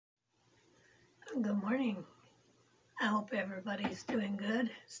Good morning. I hope everybody's doing good,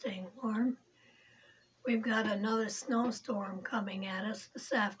 staying warm. We've got another snowstorm coming at us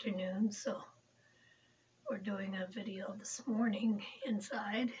this afternoon, so we're doing a video this morning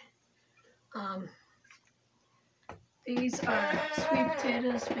inside. These are sweet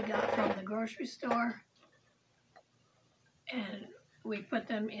potatoes we got from the grocery store, and we put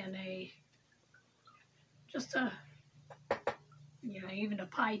them in even a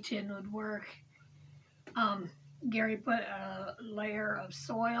pie tin would work. Gary put a layer of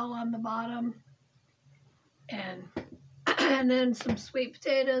soil on the bottom and then some sweet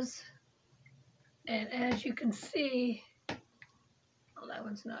potatoes. And as you can see, well, that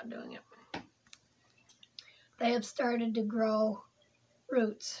one's not doing it. They have started to grow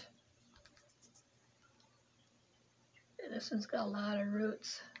roots. And this one's got a lot of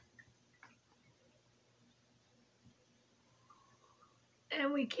roots.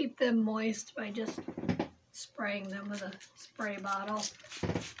 And we keep them moist by just spraying them with a spray bottle.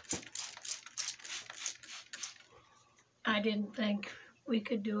 I didn't think we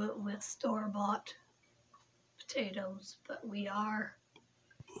could do it with store-bought potatoes, but we are.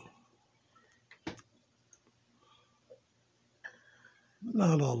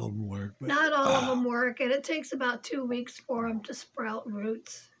 Not all of them work. But not all of them work, and it takes about 2 weeks for them to sprout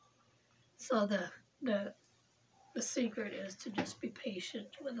roots. So the secret is to just be patient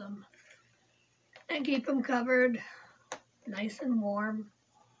with them and keep them covered nice and warm.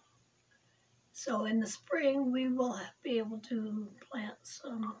 So in the spring, we will be able to plant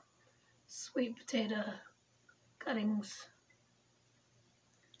some sweet potato cuttings.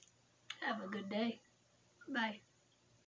 Have a good day. Bye.